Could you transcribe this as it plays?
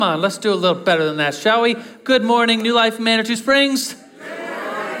Come on, let's do a little better than that, shall we? Good morning, New Life Manitou Springs.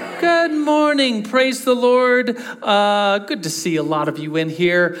 Good morning. Praise the Lord. Good to see a lot of you in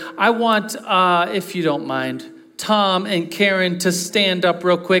here. I want, if you don't mind, Tom and Karen to stand up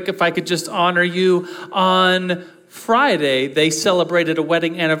real quick. If I could just honor you. On Friday, they celebrated a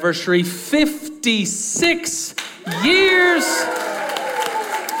wedding anniversary, 56 years.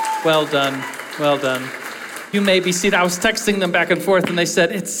 Well done. Well done. You may be seated. I was texting them back and forth, and they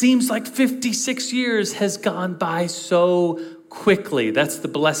said, it seems like 56 years has gone by so quickly. That's the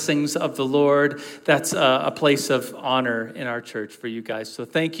blessings of the Lord. That's a place of honor in our church for you guys. So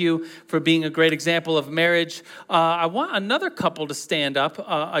thank you for being a great example of marriage. I want another couple to stand up,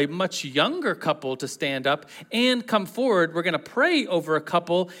 a much younger couple to stand up and come forward. We're going to pray over a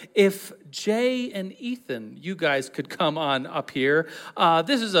couple. If Jay and Ethan, you guys could come on up here.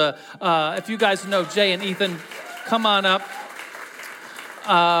 This is if you guys know Jay and Ethan, come on up.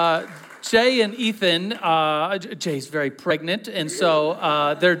 Jay and Ethan, Jay's very pregnant, and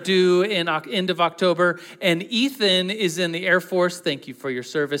so they're due in end of October, and Ethan is in the Air Force. Thank you for your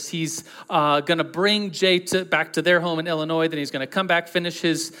service. He's going to bring Jay back to their home in Illinois, then he's going to come back, finish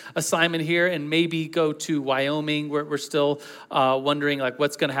his assignment here, and maybe go to Wyoming. We're still wondering like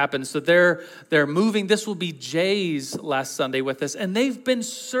what's going to happen. So they're moving. This will be Jay's last Sunday with us, and they've been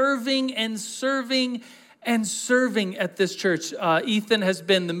serving at this church. Ethan has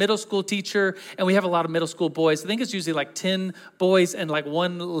been the middle school teacher, and we have a lot of middle school boys. I think it's usually like 10 boys and like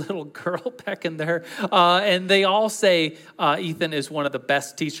one little girl back in there. And they all say Ethan is one of the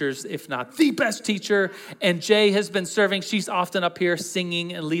best teachers, if not the best teacher. And Jay has been serving. She's often up here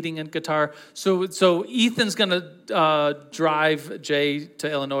singing and leading in guitar. So Ethan's going to drive Jay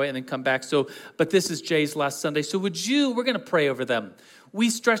to Illinois and then come back. But this is Jay's last Sunday. So we're going to pray over them. We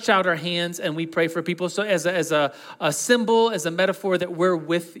stretch out our hands and we pray for people. So as a symbol, as a metaphor that we're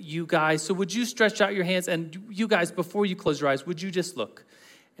with you guys. So would you stretch out your hands, and you guys, before you close your eyes, would you just look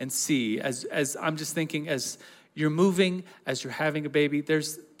and see, as I'm just thinking, as you're moving, as you're having a baby,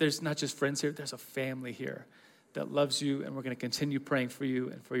 there's not just friends here, there's a family here that loves you, and we're going to continue praying for you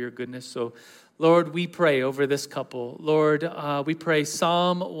and for your goodness. So Lord, we pray over this couple. Lord, we pray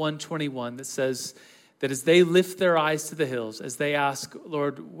Psalm 121 that says, that as they lift their eyes to the hills, as they ask,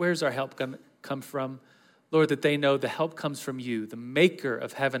 Lord, where's our help going to come from? Lord, that they know the help comes from you, the maker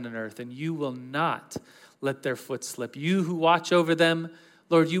of heaven and earth, and you will not let their foot slip. You who watch over them,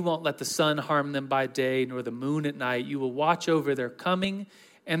 Lord, you won't let the sun harm them by day, nor the moon at night. You will watch over their coming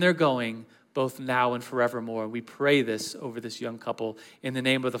and their going, both now and forevermore. We pray this over this young couple in the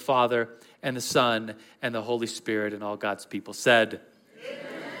name of the Father and the Son and the Holy Spirit, and all God's people said,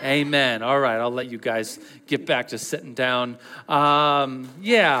 Amen. All right, I'll let you guys get back to sitting down.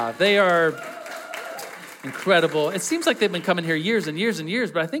 They are incredible. It seems like they've been coming here years and years and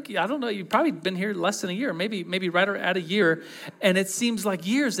years, but I don't know, you've probably been here less than a year, maybe right at a year, and it seems like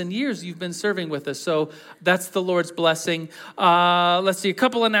years and years you've been serving with us, so that's the Lord's blessing. Let's see, a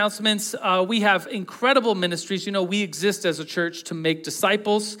couple announcements. We have incredible ministries. You know, we exist as a church to make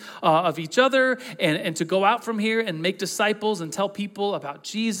disciples of each other and to go out from here and make disciples and tell people about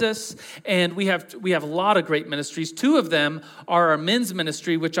Jesus, and we have a lot of great ministries. Two of them are our men's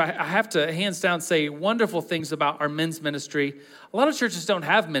ministry, which I have to hands down say wonderful things about our men's ministry. A lot of churches don't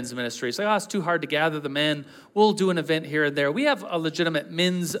have men's ministry. It's like, it's too hard to gather the men. We'll do an event here and there. We have a legitimate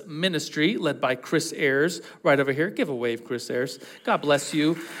men's ministry led by Chris Ayers right over here. Give a wave, Chris Ayers. God bless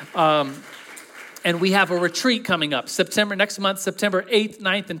you. And we have a retreat coming up next month, September 8th,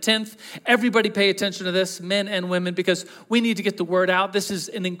 9th, and 10th. Everybody pay attention to this, men and women, because we need to get the word out. This is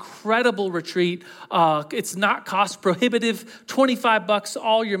an incredible retreat. It's not cost prohibitive, $25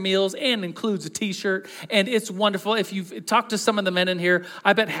 all your meals, and includes a t-shirt. And it's wonderful. If you've talked to some of the men in here,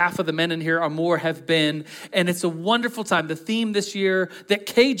 I bet half of the men in here or more have been. And it's a wonderful time. The theme this year that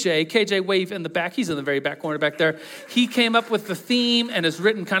KJ wave in the back, he's in the very back corner back there. He came up with the theme and has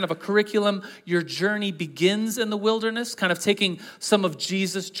written kind of a curriculum. Your journey begins in the wilderness, kind of taking some of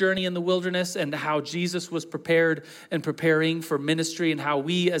Jesus' journey in the wilderness and how Jesus was prepared and preparing for ministry, and how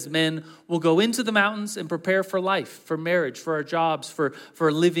we as men will go into the mountains and prepare for life, for marriage, for our jobs, for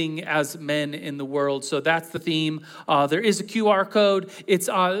living as men in the world. So that's the theme. There is a QR code. It's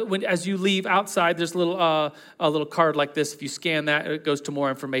as you leave outside, there's a little card like this. If you scan that, it goes to more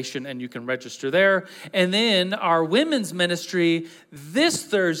information and you can register there. And then our women's ministry this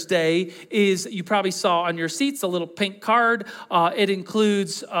Thursday is you probably saw on your seats a little pink card. It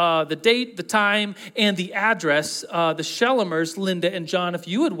includes the date, the time, and the address. The Schellemers, Linda and John, if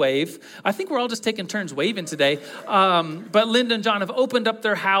you would wave. I think we're all just taking turns waving today. But Linda and John have opened up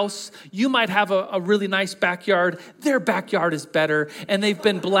their house. You might have a really nice backyard. Their backyard is better, and they've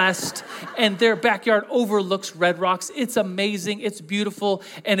been blessed. And their backyard overlooks Red Rocks. It's amazing. It's beautiful.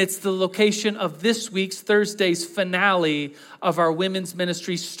 And it's the location of this week's Thursday's finale of our women's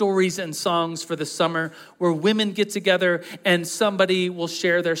ministry, Stories and Songs for the Summer, where women get together and somebody will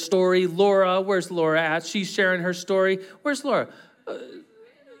share their story. Laura, where's Laura at? She's sharing her story. Where's Laura?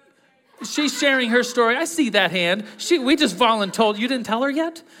 She's sharing her story. I see that hand. We just volunteered. You didn't tell her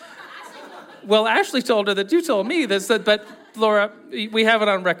yet? Well, Ashley told her that you told me this, but Laura, we have it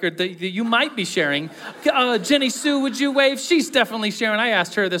on record that you might be sharing. Jenny Sue, would you wave? She's definitely sharing. I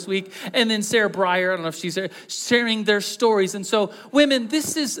asked her this week. And then Sarah Breyer, I don't know if she's sharing their stories. And so women,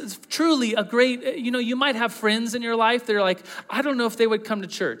 this is truly a great, you might have friends in your life that are like, I don't know if they would come to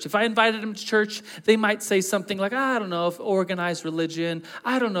church. If I invited them to church, they might say something like, I don't know if organized religion.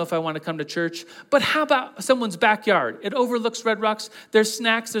 I don't know if I want to come to church. But how about someone's backyard? It overlooks Red Rocks. There's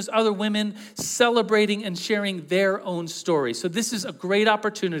snacks. There's other women celebrating and sharing their own stories. So this is a great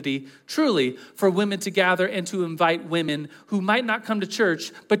opportunity, truly, for women to gather and to invite women who might not come to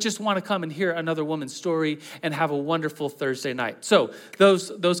church, but just want to come and hear another woman's story and have a wonderful Thursday night. So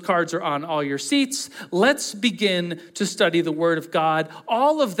those cards are on all your seats. Let's begin to study the Word of God.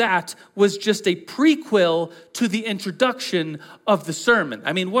 All of that was just a prequel to the introduction of the sermon.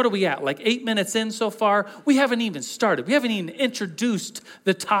 I mean, what are we at? Like 8 minutes in so far? We haven't even started. We haven't even introduced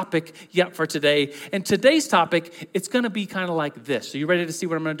the topic yet for today. And today's topic, it's going to be kind of like this. Are you ready to see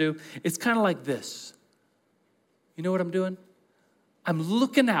what I'm going to do? It's kind of like this. You know what I'm doing? I'm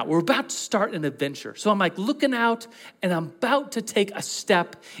looking out. We're about to start an adventure. So I'm like looking out and I'm about to take a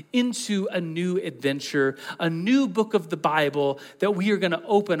step into a new adventure, a new book of the Bible that we are going to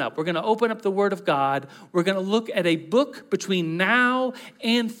open up. We're going to open up the Word of God. We're going to look at a book between now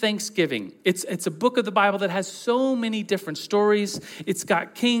and Thanksgiving. It's a book of the Bible that has so many different stories. It's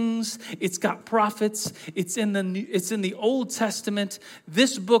got kings. It's got prophets. It's in the Old Testament.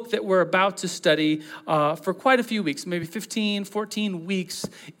 This book that we're about to study for quite a few weeks, maybe 15, 14 weeks,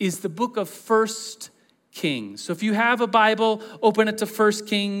 is the book of 1 Kings. So if you have a Bible, open it to 1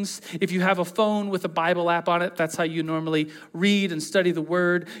 Kings. If you have a phone with a Bible app on it, that's how you normally read and study the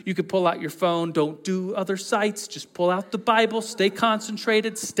Word. You could pull out your phone. Don't do other sites. Just pull out the Bible. Stay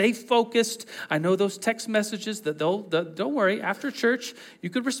concentrated. Stay focused. I know those text messages don't worry. After church, you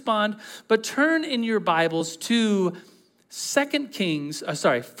could respond. But turn in your Bibles to 1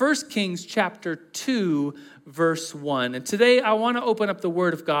 Kings chapter 2, verse 1. And today I want to open up the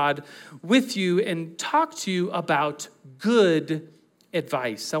Word of God with you and talk to you about good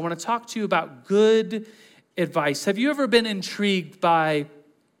advice. I want to talk to you about good advice. Have you ever been intrigued by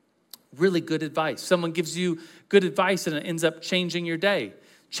really good advice? Someone gives you good advice and it ends up changing your day,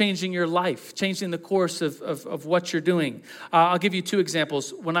 changing your life, changing the course of what you're doing. I'll give you two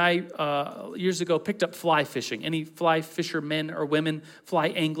examples. When I, years ago, picked up fly fishing. Any fly fishermen or women, fly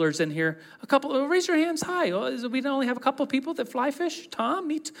anglers in here? A couple, raise your hands high. We only have a couple of people that fly fish.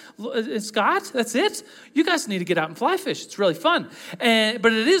 Tom, Scott, that's it? You guys need to get out and fly fish. It's really fun.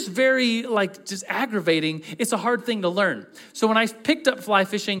 But it is very, just aggravating. It's a hard thing to learn. So when I picked up fly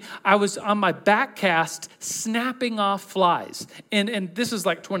fishing, I was on my back cast snapping off flies. And this is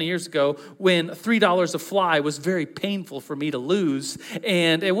like 20 years ago when $3 a fly was very painful for me to lose.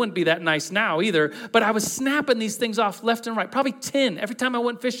 And it wouldn't be that nice now either. But I was snapping these things off left and right, probably 10 every time I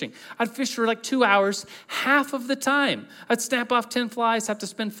went fishing. I'd fish for like 2 hours. Half of the time, I'd snap off 10 flies, have to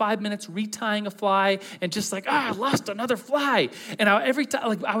spend 5 minutes retying a fly, and just I lost another fly. And every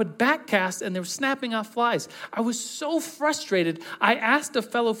time, I would back cast and they were snapping off flies. I was so frustrated. I asked a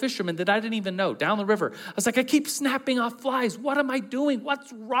fellow fisherman that I didn't even know down the river. I was like, I keep snapping off flies. What am I doing?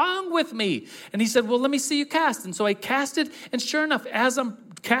 What's wrong with me? And he said, well, let me see you cast. And so I casted, and sure enough, as I'm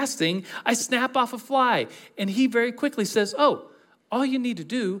casting, I snap off a fly. And he very quickly says, oh, all you need to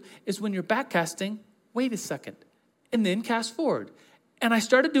do is when you're back casting, wait a second, and then cast forward. And I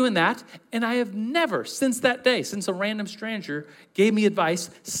started doing that, and I have never, since that day, since a random stranger gave me advice,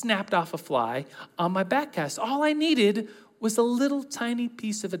 snapped off a fly on my back cast. All I needed was a little tiny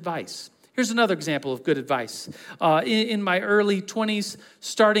piece of advice. Here's another example of good advice. In my early 20s,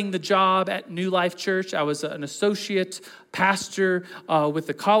 starting the job at New Life Church, I was an associate pastor with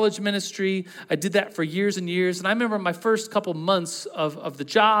the college ministry. I did that for years and years. And I remember my first couple months of the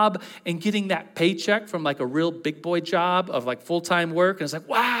job and getting that paycheck from like a real big boy job of like full-time work. And it's like,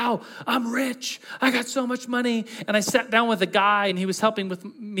 wow, I'm rich. I got so much money. And I sat down with a guy and he was helping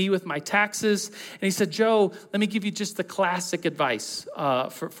me with my taxes. And he said, Joe, let me give you just the classic advice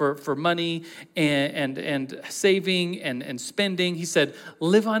for money and saving and spending. He said,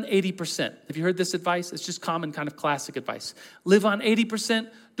 live on 80%. Have you heard this advice? It's just common kind of classic advice. Live on 80%.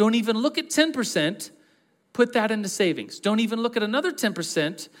 Don't even look at 10%. Put that into savings. Don't even look at another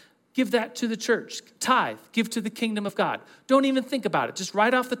 10%. Give that to the church. Tithe. Give to the kingdom of God. Don't even think about it. Just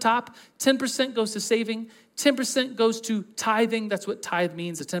right off the top, 10% goes to saving. 10% goes to tithing. That's what tithe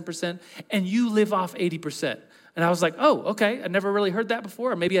means, a 10%. And you live off 80%. And I was like, oh, okay. I never really heard that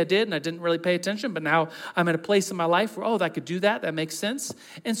before. Or maybe I did and I didn't really pay attention. But now I'm at a place in my life where, I could do that. That makes sense.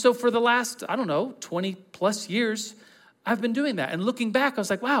 And so for the last, 20 plus years, I've been doing that. And looking back, I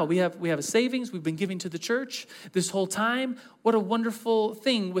was like, wow, we have a savings. We've been giving to the church this whole time. What a wonderful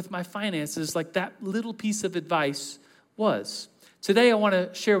thing with my finances, like that little piece of advice was. Today, I want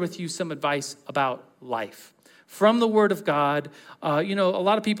to share with you some advice about life. From the Word of God, a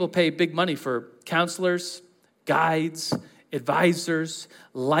lot of people pay big money for counselors, guides, advisors,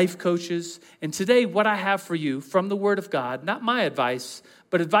 life coaches. And today, what I have for you from the Word of God, not my advice,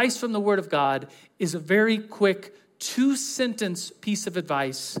 but advice from the Word of God, is a very quick 2-sentence piece of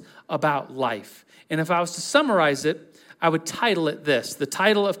advice about life. And if I was to summarize it, I would title it this. The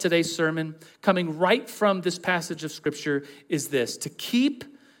title of today's sermon, coming right from this passage of Scripture, is this: to keep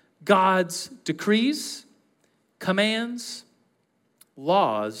God's decrees, commands,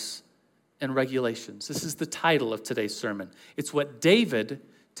 laws, and regulations. This is the title of today's sermon. It's what David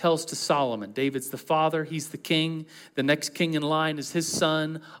tells to Solomon. David's the father. He's the king. The next king in line is his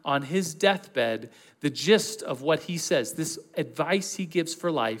son. On his deathbed, the gist of what he says, this advice he gives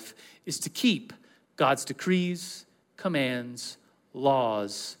for life, is to keep God's decrees, commands,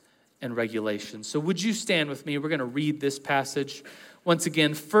 laws, and regulations. So would you stand with me? We're going to read this passage. Once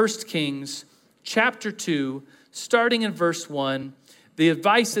again, 1 Kings chapter 2, starting in verse 1. The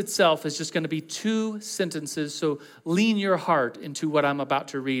advice itself is just going to be 2 sentences, so lean your heart into what I'm about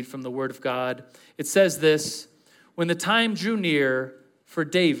to read from the Word of God. It says this: when the time drew near for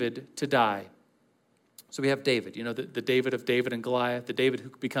David to die. So we have David, the David of David and Goliath, the David who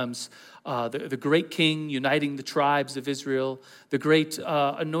becomes the great king uniting the tribes of Israel, the great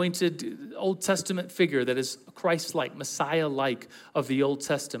anointed Old Testament figure that is Christ-like, Messiah-like of the Old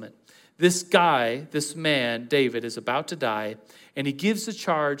Testament. This guy, this man, David, is about to die, and he gives a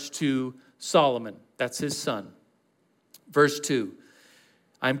charge to Solomon. That's his son. Verse 2,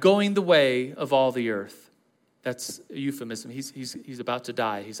 I'm going the way of all the earth. That's a euphemism. He's about to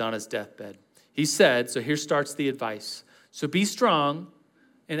die. He's on his deathbed. He said, so here starts the advice. So be strong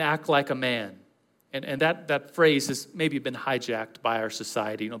and act like a man. And that phrase has maybe been hijacked by our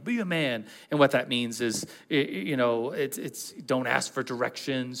society. Be a man. And what that means is, it's don't ask for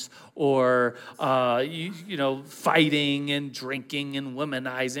directions or, fighting and drinking and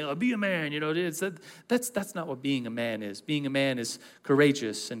womanizing. Be a man. That's not what being a man is. Being a man is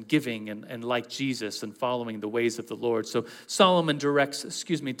courageous and giving and like Jesus and following the ways of the Lord. So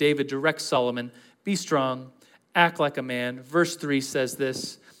David directs Solomon, be strong, act like a man. Verse 3 says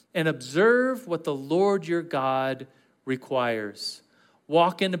this: and observe what the Lord your God requires.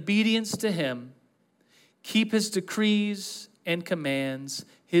 Walk in obedience to him. Keep his decrees and commands,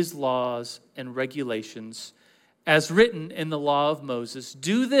 his laws and regulations, as written in the law of Moses.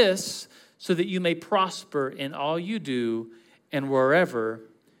 Do this so that you may prosper in all you do and wherever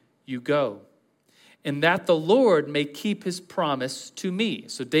you go, and that the Lord may keep his promise to me.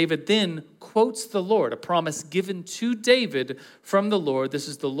 So David then quotes the Lord, a promise given to David from the Lord. This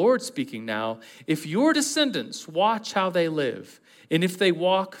is the Lord speaking now. If your descendants watch how they live, and if they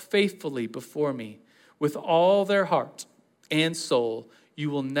walk faithfully before me with all their heart and soul, you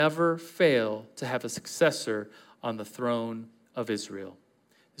will never fail to have a successor on the throne of Israel.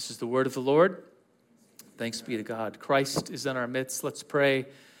 This is the word of the Lord. Thanks be to God. Christ is in our midst. Let's pray.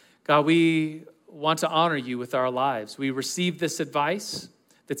 God, we want to honor you with our lives. We receive this advice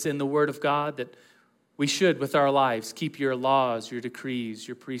that's in the Word of God, that we should, with our lives, keep your laws, your decrees,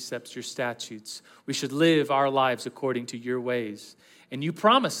 your precepts, your statutes. We should live our lives according to your ways. And you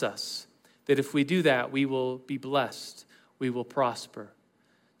promise us that if we do that, we will be blessed, we will prosper.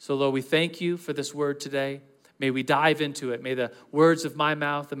 So, Lord, we thank you for this word today. May we dive into it. May the words of my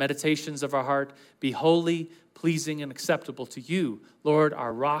mouth, the meditations of our heart be holy, pleasing and acceptable to you, Lord,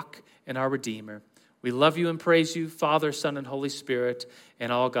 our rock and our Redeemer. We love you and praise you, Father, Son, and Holy Spirit,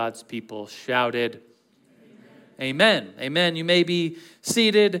 and all God's people shouted, Amen. Amen. You may be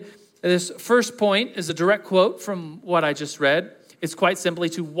seated. This first point is a direct quote from what I just read. It's quite simply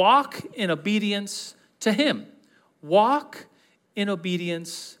to walk in obedience to him. Walk in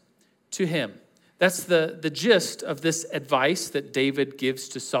obedience to him. That's the gist of this advice that David gives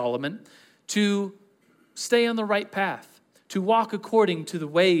to Solomon, to stay on the right path, to walk according to the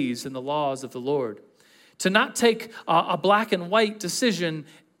ways and the laws of the Lord, to not take a black and white decision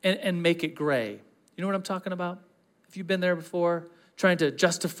and make it gray. You know what I'm talking about? If you've been there before, trying to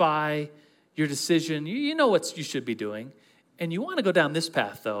justify your decision, you know what you should be doing. And you want to go down this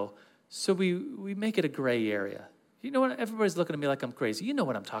path, though, so we make it a gray area. You know what? Everybody's looking at me like I'm crazy. You know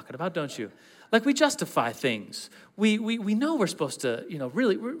what I'm talking about, don't you? Like we justify things. We know we're supposed to,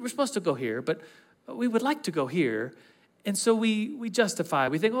 really, we're supposed to go here, but we would like to go here. And so we justify.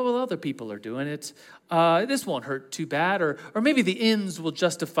 We think, oh, well, other people are doing it. This won't hurt too bad. Or maybe the ends will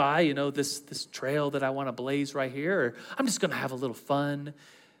justify, this trail that I want to blaze right here. Or I'm just going to have a little fun.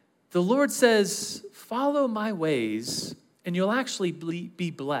 The Lord says, follow my ways, and you'll actually be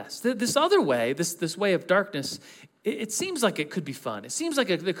blessed. This other way, this way of darkness, it seems like it could be fun. It seems like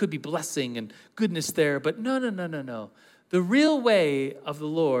there could be blessing and goodness there. But no. The real way of the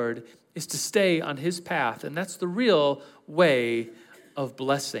Lord is to stay on his path, and that's the real way of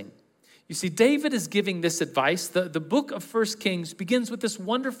blessing. You see, David is giving this advice. The book of 1 Kings begins with this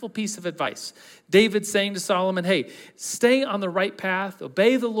wonderful piece of advice. David saying to Solomon, hey, stay on the right path,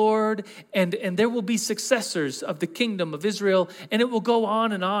 obey the Lord, and there will be successors of the kingdom of Israel, and it will go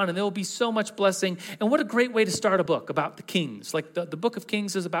on, and there will be so much blessing. And what a great way to start a book about the kings. Like the book of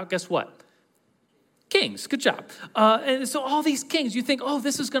Kings is about, guess what? Kings, good job. And so all these kings, you think, oh,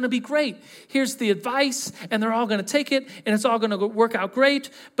 this is going to be great. Here's the advice, and they're all going to take it, and it's all going to work out great.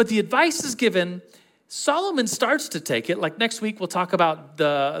 But the advice is given. Solomon starts to take it. Like next week, we'll talk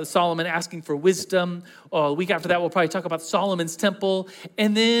about Solomon asking for wisdom. The week after that, we'll probably talk about Solomon's temple.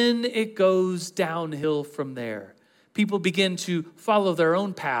 And then it goes downhill from there. People begin to follow their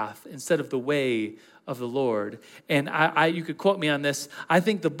own path instead of the way of the Lord. And you could quote me on this. I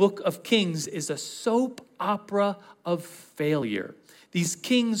think the book of Kings is a soap opera of failure. These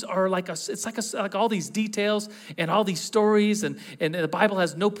kings are like all these details and all these stories, and the Bible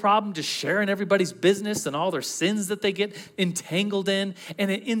has no problem just sharing everybody's business and all their sins that they get entangled in, and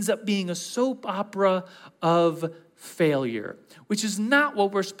it ends up being a soap opera of failure, which is not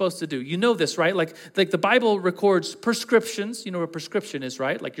what we're supposed to do. You know this, right? Like the Bible records prescriptions. You know what a prescription is,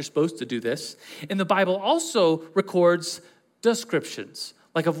 right? Like you're supposed to do this. And the Bible also records descriptions,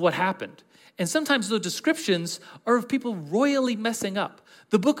 like of what happened. And sometimes those descriptions are of people royally messing up.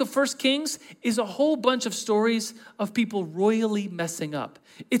 The book of 1 Kings is a whole bunch of stories of people royally messing up.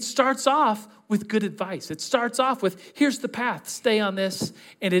 It starts off with good advice. It starts off with, here's the path, stay on this.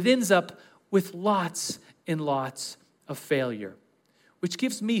 And it ends up with lots and lots of failure, which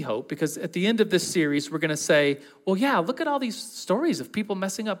gives me hope, because at the end of this series, we're going to say, well, yeah, look at all these stories of people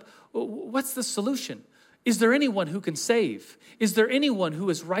messing up. What's the solution? Is there anyone who can save? Is there anyone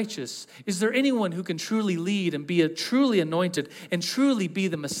who is righteous? Is there anyone who can truly lead and be truly anointed and truly be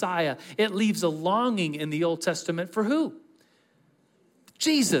the Messiah? It leaves a longing in the Old Testament for who?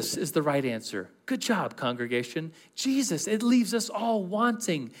 Jesus is the right answer. Good job, congregation. Jesus, it leaves us all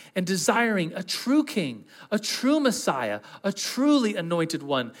wanting and desiring a true king, a true Messiah, a truly anointed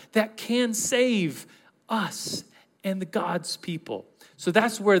one that can save us and the God's people. So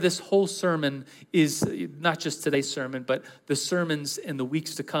that's where this whole sermon is, not just today's sermon, but the sermons in the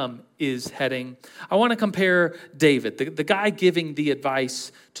weeks to come is heading. I want to compare David, the guy giving the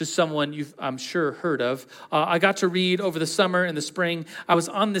advice, to someone you've, I'm sure, heard of. I got to read over the summer and the spring. I was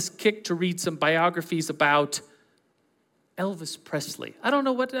on this kick to read some biographies about Elvis Presley. I don't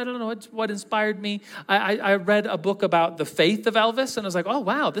know what inspired me. I read a book about the faith of Elvis, and I was like, oh,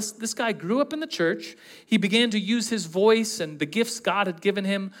 wow, this guy grew up in the church. He began to use his voice and the gifts God had given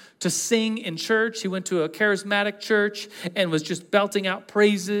him to sing in church. He went to a charismatic church and was just belting out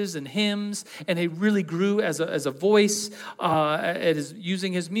praises and hymns, and he really grew as a voice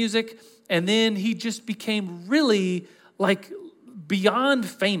using his music. And then he just became really like beyond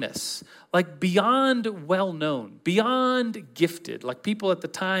famous, like beyond well-known, beyond gifted. Like people at the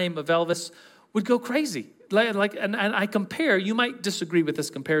time of Elvis would go crazy. And I compare, you might disagree with this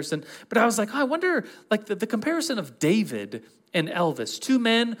comparison, but I was like, I wonder, like the comparison of David and Elvis. Two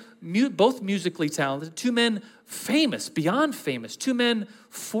men, both musically talented, two men famous, beyond famous, two men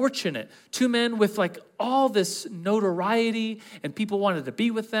fortunate, two men with like all this notoriety, and people wanted to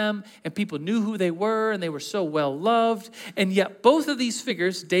be with them, and people knew who they were, and they were so well loved. And yet both of these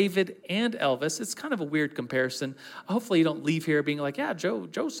figures, David and Elvis, it's kind of a weird comparison. Hopefully you don't leave here being like, yeah, Joe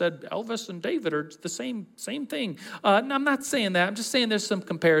said Elvis and David are the same thing. No, I'm not saying that. I'm just saying there's some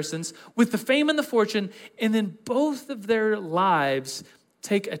comparisons with the fame and the fortune, and then both of their lives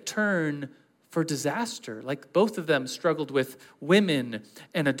take a turn for disaster. Like both of them struggled with women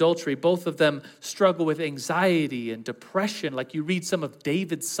and adultery. Both of them struggle with anxiety and depression. Like you read some of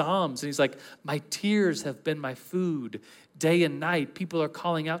David's Psalms and he's like, my tears have been my food day and night. People are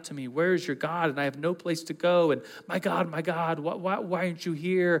calling out to me, where is your God? And I have no place to go. And my God, why aren't you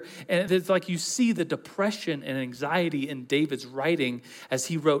here? And it's like you see the depression and anxiety in David's writing as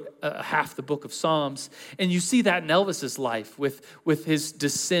he wrote half the book of Psalms. And you see that in Elvis's life with his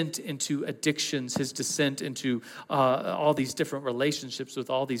descent into addictions, his descent into all these different relationships with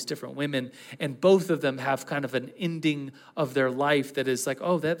all these different women. And both of them have kind of an ending of their life that is like,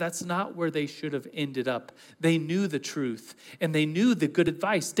 oh, that's not where they should have ended up. They knew the truth. And they knew the good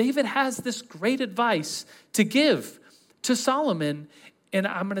advice. David has this great advice to give to Solomon. And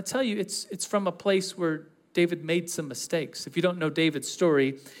I'm going to tell you, it's from a place where David made some mistakes. If you don't know David's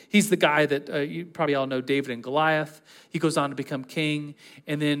story, he's the guy that you probably all know, David and Goliath. He goes on to become king.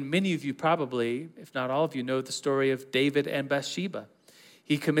 And then many of you probably, if not all of you, know the story of David and Bathsheba.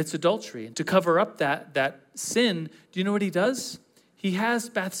 He commits adultery. And to cover up that sin, do you know what he does? He has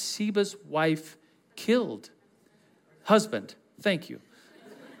Bathsheba's wife killed. Husband, thank you.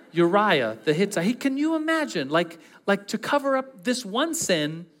 Uriah the Hittite. Can you imagine, like to cover up this one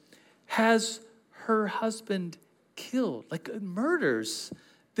sin, has her husband killed, like murders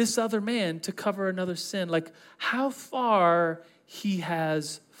this other man to cover another sin. Like how far he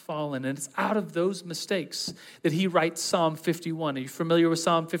has fallen. And it's out of those mistakes that he writes Psalm 51. Are you familiar with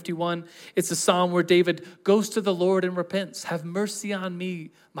Psalm 51? It's a psalm where David goes to the Lord and repents. Have mercy on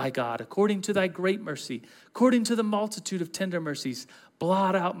me, my God, according to thy great mercy, according to the multitude of tender mercies.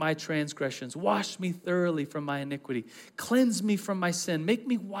 Blot out my transgressions. Wash me thoroughly from my iniquity. Cleanse me from my sin. Make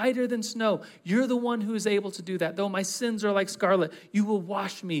me whiter than snow. You're the one who is able to do that. Though my sins are like scarlet, you will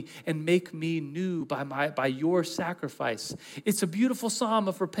wash me and make me new by your sacrifice. It's a beautiful psalm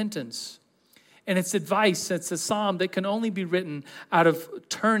of repentance. And it's advice. It's a psalm that can only be written out of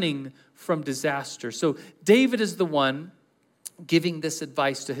turning from disaster. So David is the one giving this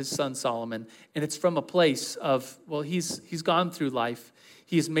advice to his son Solomon, and it's from a place of, well, he's gone through life.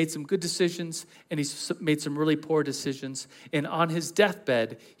 He has made some good decisions, and he's made some really poor decisions. And on his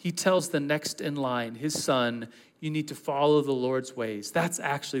deathbed, he tells the next in line, his son, you need to follow the Lord's ways. That's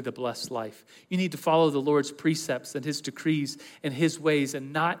actually the blessed life. You need to follow the Lord's precepts and his decrees and his ways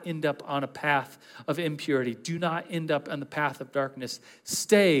and not end up on a path of impurity. Do not end up on the path of darkness.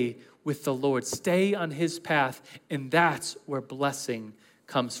 Stay with the Lord. Stay on his path, and that's where blessing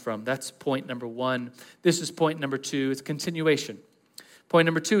comes from. That's point number one. This is point number two. It's continuation. Point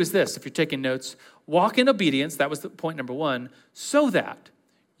number two is this. If you're taking notes, walk in obedience. That was the point number one, so that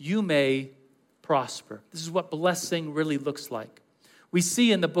you may prosper. This is what blessing really looks like. We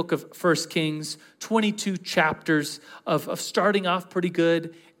see in the book of 1 Kings 22 chapters of starting off pretty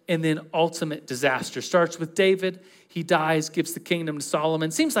good and then ultimate disaster. Starts with David. He dies, gives the kingdom to Solomon.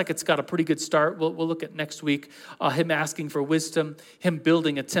 Seems like it's got a pretty good start. We'll look at next week, him asking for wisdom, him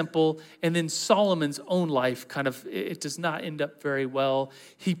building a temple, and then Solomon's own life it does not end up very well.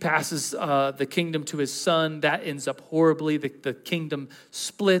 He passes the kingdom to his son. That ends up horribly. The kingdom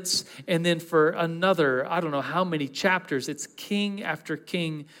splits. And then for another, I don't know how many chapters, it's king after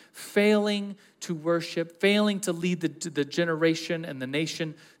king failing to worship, failing to lead the generation and the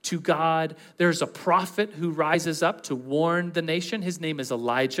nation to God. There's a prophet who rises up to warn the nation. His name is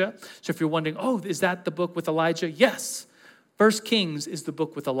Elijah. So if you're wondering, is that the book with Elijah? Yes. 1 Kings is the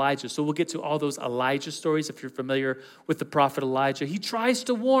book with Elijah. So we'll get to all those Elijah stories if you're familiar with the prophet Elijah. He tries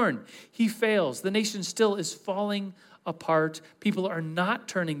to warn. He fails. The nation still is falling apart. People are not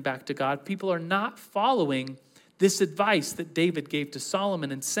turning back to God. People are not following this advice that David gave to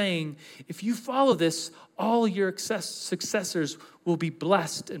Solomon and saying, if you follow this, all your successors will be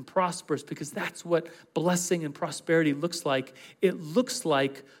blessed and prosperous, because that's what blessing and prosperity looks like. It looks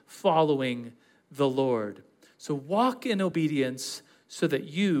like following the Lord. So walk in obedience so that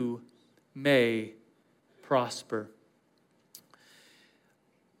you may prosper.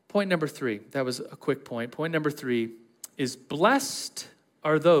 Point number three, that was a quick point. Point number three is blessed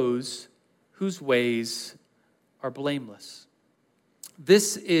are those whose ways are blameless.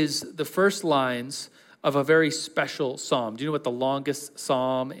 This is the first lines of a very special psalm. Do you know what the longest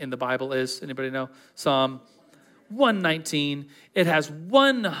psalm in the Bible is? Anybody know? Psalm 119. It has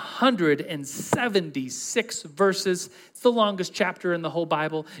 176 verses. It's the longest chapter in the whole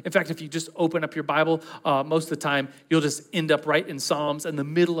Bible. In fact, if you just open up your Bible, most of the time, you'll just end up right in Psalms. In the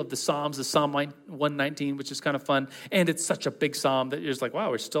middle of the Psalms is Psalm 119, which is kind of fun. And it's such a big psalm that you're just like, wow,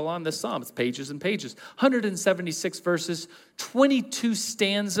 we're still on this psalm. It's pages and pages. 176 verses, 22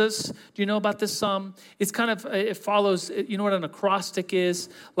 stanzas. Do you know about this psalm? It's kind of, it follows, you know what an acrostic is?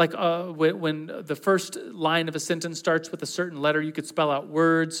 Like when the first line of a sentence starts with a certain letter, you could spell out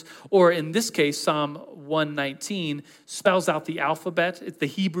words. Or in this case, Psalm 119 spells out the alphabet. It's the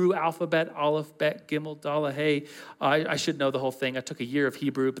Hebrew alphabet, Aleph, Bet, Gimel, Dalet, Hey. I should know the whole thing. I took a year of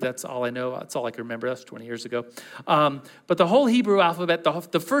Hebrew, but that's all I know. That's all I can remember. That's 20 years ago. But the whole Hebrew alphabet,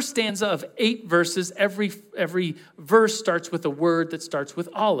 the first stanza of 8 verses, every verse starts with a word that starts with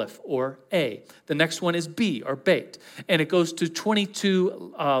Aleph or A. The next one is B or Beit. And it goes to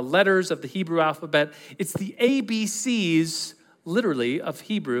 22 letters of the Hebrew alphabet. It's the ABCs, literally, of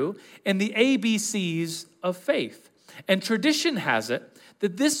Hebrew, and the ABCs of faith. And tradition has it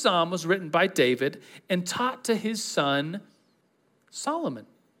that this psalm was written by David and taught to his son Solomon.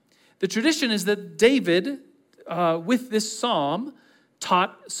 The tradition is that David, with this psalm,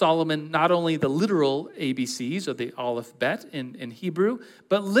 taught Solomon not only the literal ABCs or the Aleph Bet in Hebrew,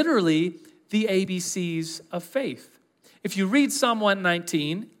 but literally the ABCs of faith. If you read Psalm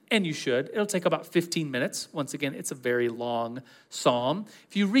 119, and you should. It'll take about 15 minutes. Once again, it's a very long psalm.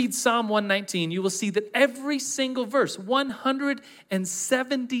 If you read Psalm 119, you will see that every single verse,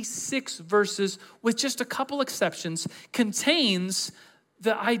 176 verses, with just a couple exceptions, contains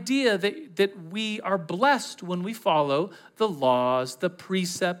the idea that we are blessed when we follow the laws, the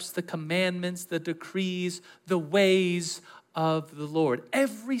precepts, the commandments, the decrees, the ways of the Lord.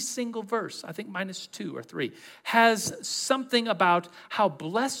 Every single verse, I think minus 2 or 3, has something about how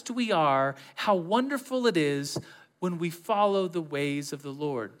blessed we are, how wonderful it is when we follow the ways of the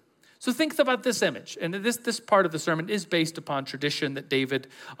Lord. So think about this image. And this part of the sermon is based upon tradition that David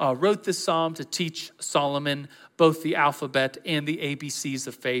wrote this psalm to teach Solomon both the alphabet and the ABCs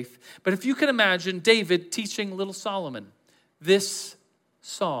of faith. But if you can imagine David teaching little Solomon this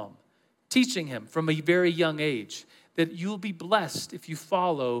psalm, teaching him from a very young age, that you'll be blessed if you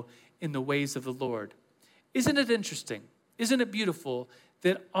follow in the ways of the Lord. Isn't it interesting? Isn't it beautiful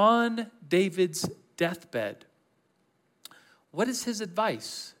that on David's deathbed, what is his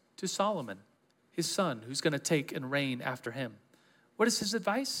advice to Solomon, his son, who's going to take and reign after him? What is his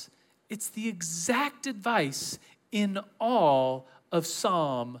advice? It's the exact advice in all of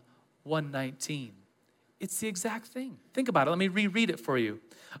Psalm 119. It's the exact thing. Think about it. Let me reread it for you.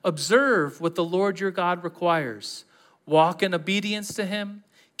 Observe what the Lord your God requires. Walk in obedience to him.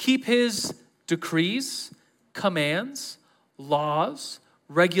 Keep his decrees, commands, laws,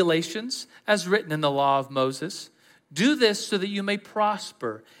 regulations, as written in the law of Moses. Do this so that you may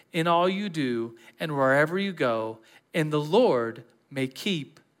prosper in all you do and wherever you go, and the Lord may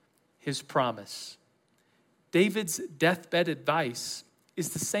keep his promise. David's deathbed advice is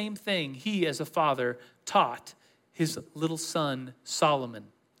the same thing he, as a father, taught his little son Solomon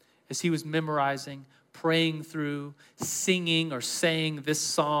as he was memorizing, praying through, singing or saying this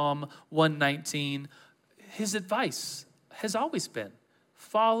Psalm 119. His advice has always been,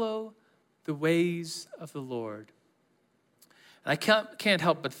 follow the ways of the Lord. And I can't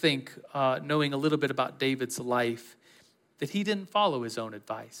help but think, knowing a little bit about David's life, that he didn't follow his own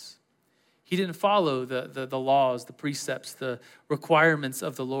advice. He didn't follow the laws, the precepts, the requirements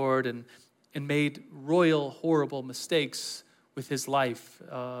of the Lord, and made royal, horrible mistakes with his life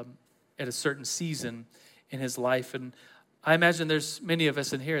at a certain season in his life. And I imagine there's many of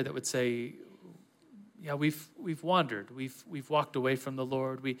us in here that would say, yeah, we've wandered. We've walked away from the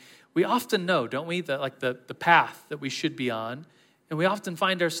Lord. We often know, don't we, that the path that we should be on, and we often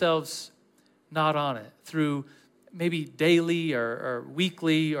find ourselves not on it through maybe daily or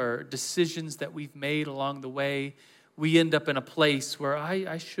weekly or decisions that we've made along the way. We end up in a place where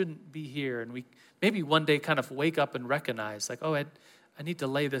I shouldn't be here, and we maybe one day kind of wake up and recognize, like, oh, I need to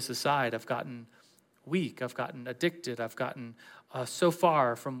lay this aside. I've gotten weak. I've gotten addicted. I've gotten so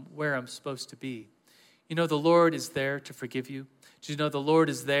far from where I'm supposed to be. You know, the Lord is there to forgive you. Do you know the Lord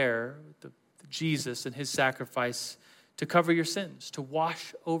is there, Jesus and his sacrifice, to cover your sins, to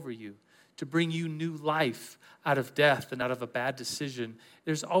wash over you, to bring you new life out of death and out of a bad decision?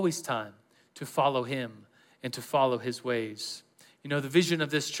 There's always time to follow him and to follow his ways. You know, the vision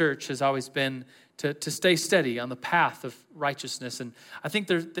of this church has always been to stay steady on the path of righteousness. And I think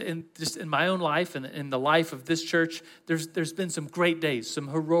just in my own life and in the life of this church, there's been some great days, some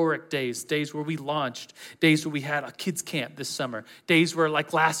heroic days where we launched, days where we had a kids camp this summer, days where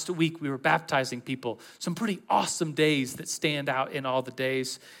like last week we were baptizing people, some pretty awesome days that stand out in all the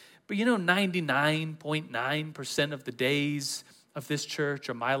days. But you know, 99.9% of the days of this church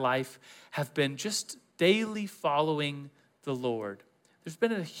or my life have been just daily following the Lord. There's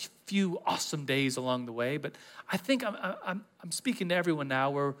been a few awesome days along the way, but I think I'm speaking to everyone now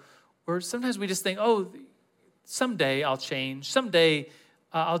where sometimes we just think, oh, someday I'll change. Someday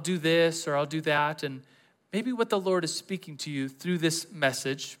I'll do this or I'll do that. And maybe what the Lord is speaking to you through this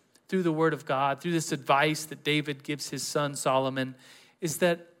message, through the Word of God, through this advice that David gives his son Solomon, is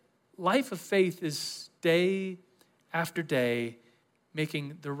that life of faith is day after day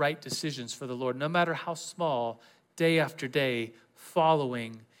making the right decisions for the Lord, no matter how small, day after day,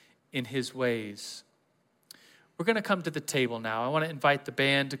 following in his ways. We're going to come to the table now. I want to invite the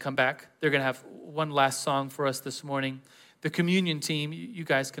band to come back. They're going to have one last song for us this morning. The communion team, you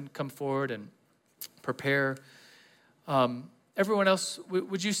guys can come forward and prepare. Everyone else,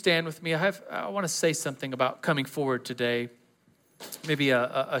 would you stand with me? I want to say something about coming forward today. Maybe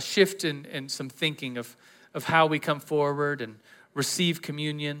a shift in some thinking of how we come forward and receive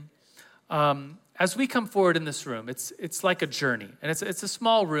communion. As we come forward in this room, it's like a journey. And it's a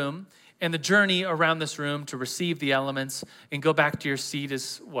small room. And the journey around this room to receive the elements and go back to your seat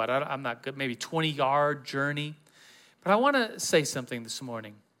is what? I'm not good, maybe 20-yard journey. But I want to say something this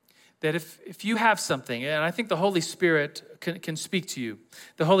morning. That if you have something, and I think the Holy Spirit can speak to you.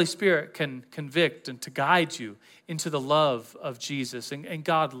 The Holy Spirit can convict and to guide you into the love of Jesus. And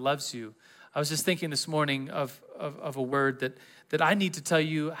God loves you. I was just thinking this morning of a word that I need to tell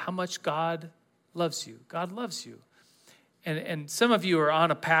you how much God loves you. God loves you. And some of you are on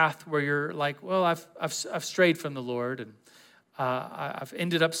a path where you're like, well, I've strayed from the Lord, and I've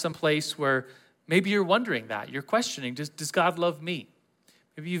ended up someplace where maybe you're wondering that. You're questioning, does God love me?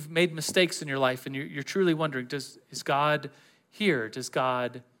 Maybe you've made mistakes in your life, and you're truly wondering, is God here? Does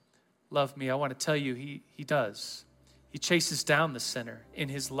God love me? I want to tell you, he does. He chases down the sinner in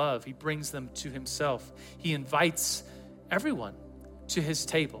his love. He brings them to himself. He invites everyone to his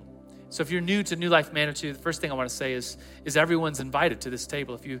table. So if you're new to New Life Manitou, the first thing I want to say is everyone's invited to this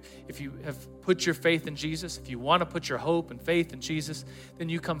table. If you have put your faith in Jesus, if you want to put your hope and faith in Jesus, then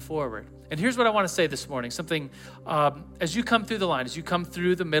you come forward. And here's what I want to say this morning. Something, as you come through the line, as you come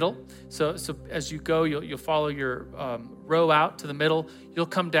through the middle, so as you go, you'll follow your row out to the middle. You'll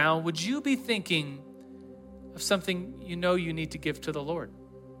come down. Would you be thinking of something you know you need to give to the Lord?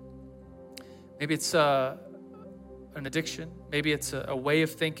 Maybe it's an addiction. Maybe it's a way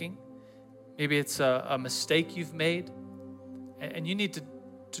of thinking. Maybe it's a mistake you've made, and you need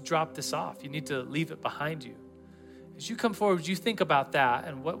to drop this off. You need to leave it behind you. As you come forward, would you think about that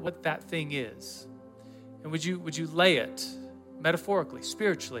and what that thing is? And would you lay it metaphorically,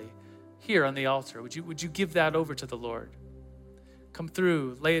 spiritually, here on the altar? Would you give that over to the Lord? Come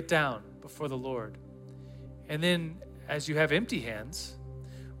through, lay it down before the Lord. And then as you have empty hands,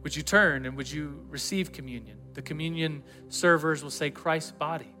 would you turn and would you receive communion? The communion servers will say, Christ's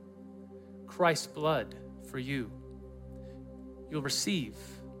body, Christ's blood for you. You'll receive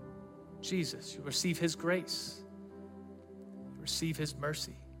Jesus. You'll receive his grace. You'll receive his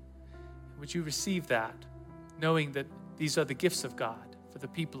mercy. Would you receive that, knowing that these are the gifts of God for the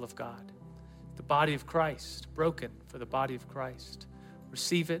people of God? The body of Christ, broken for the body of Christ.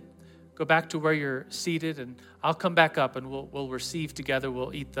 Receive it. Go back to where you're seated, and I'll come back up, and we'll receive together.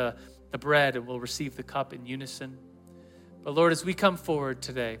 We'll eat the bread, and we'll receive the cup in unison. But Lord, as we come forward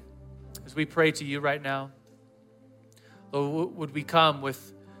today, as we pray to you right now, Lord, would we come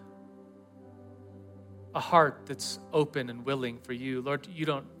with a heart that's open and willing for you. Lord, you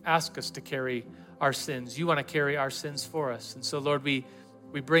don't ask us to carry our sins. You want to carry our sins for us. And so, Lord, we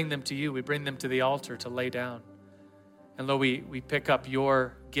bring them to you. We bring them to the altar to lay down. And Lord, we pick up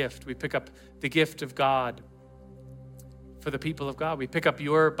your gift. We pick up the gift of God for the people of God. We pick up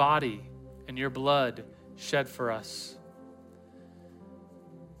your body and your blood shed for us.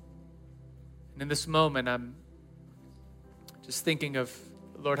 And in this moment, I'm just thinking of,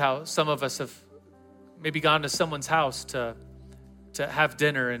 Lord, how some of us have maybe gone to someone's house to have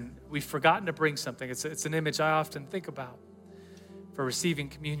dinner, and we've forgotten to bring something. It's an image I often think about for receiving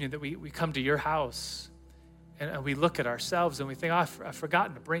communion, that we come to your house and we look at ourselves and we think, I've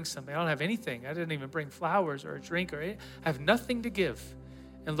forgotten to bring something. I don't have anything. I didn't even bring flowers or a drink or anything. I have nothing to give.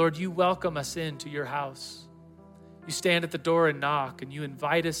 And Lord, you welcome us into your house. You stand at the door and knock, and you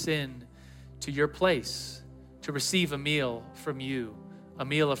invite us in to your place, to receive a meal from you, a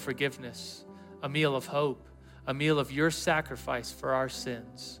meal of forgiveness, a meal of hope, a meal of your sacrifice for our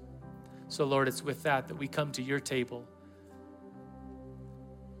sins. So Lord, it's with that we come to your table,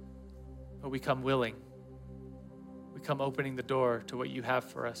 but we come willing. We come opening the door to what you have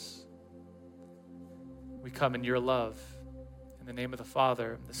for us. We come in your love, in the name of the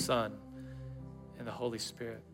Father, the Son, and the Holy Spirit.